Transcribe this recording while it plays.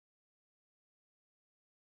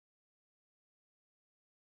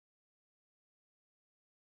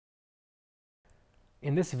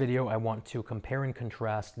In this video, I want to compare and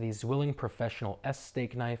contrast the Zwilling Professional S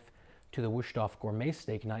steak knife to the Wusthof Gourmet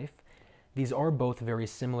Steak Knife. These are both very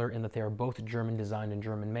similar in that they are both German designed and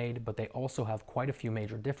German made, but they also have quite a few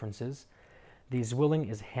major differences. The Zwilling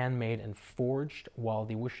is handmade and forged, while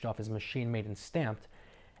the Wusthof is machine made and stamped.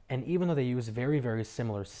 And even though they use very, very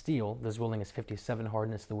similar steel, the Zwilling is 57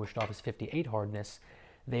 hardness, the Wusthof is 58 hardness,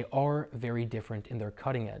 they are very different in their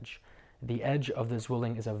cutting edge. The edge of the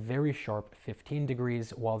Zwilling is a very sharp 15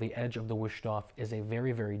 degrees, while the edge of the Wusthof is a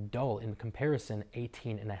very, very dull, in comparison,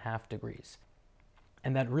 18.5 degrees.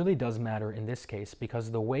 And that really does matter in this case,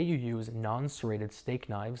 because the way you use non-serrated steak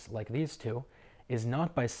knives, like these two, is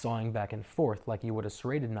not by sawing back and forth like you would a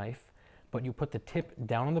serrated knife, but you put the tip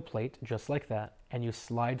down on the plate, just like that, and you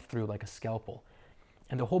slide through like a scalpel.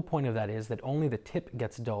 And the whole point of that is that only the tip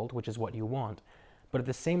gets dulled, which is what you want, but at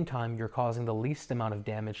the same time, you're causing the least amount of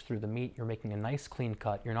damage through the meat. You're making a nice clean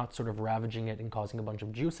cut. You're not sort of ravaging it and causing a bunch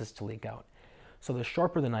of juices to leak out. So the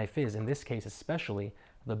sharper the knife is, in this case especially,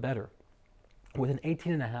 the better. With an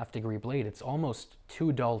 18.5 degree blade, it's almost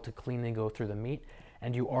too dull to cleanly go through the meat,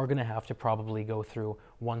 and you are going to have to probably go through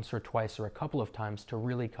once or twice or a couple of times to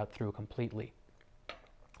really cut through completely.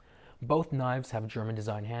 Both knives have German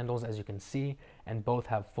design handles, as you can see, and both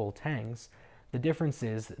have full tangs. The difference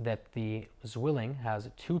is that the Zwilling has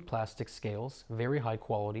two plastic scales, very high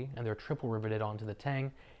quality, and they're triple riveted onto the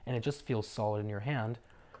tang, and it just feels solid in your hand,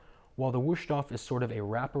 while the Wusthof is sort of a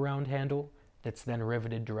wraparound handle that's then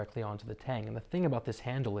riveted directly onto the tang. And the thing about this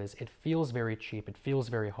handle is it feels very cheap, it feels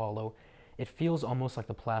very hollow, it feels almost like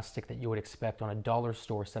the plastic that you would expect on a dollar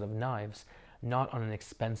store set of knives, not on an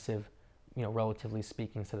expensive, relatively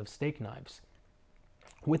speaking, set of steak knives.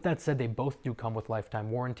 With that said, they both do come with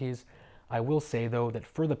lifetime warranties. I will say, though, that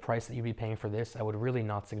for the price that you'd be paying for this, I would really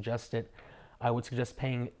not suggest it. I would suggest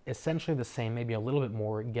paying essentially the same, maybe a little bit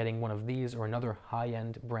more, getting one of these or another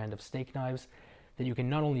high-end brand of steak knives that you can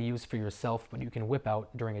not only use for yourself, but you can whip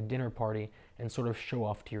out during a dinner party and sort of show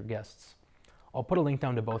off to your guests. I'll put a link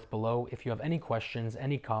down to both below. If you have any questions,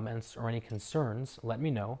 any comments, or any concerns, let me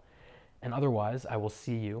know. And otherwise, I will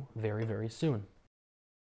see you very, very soon.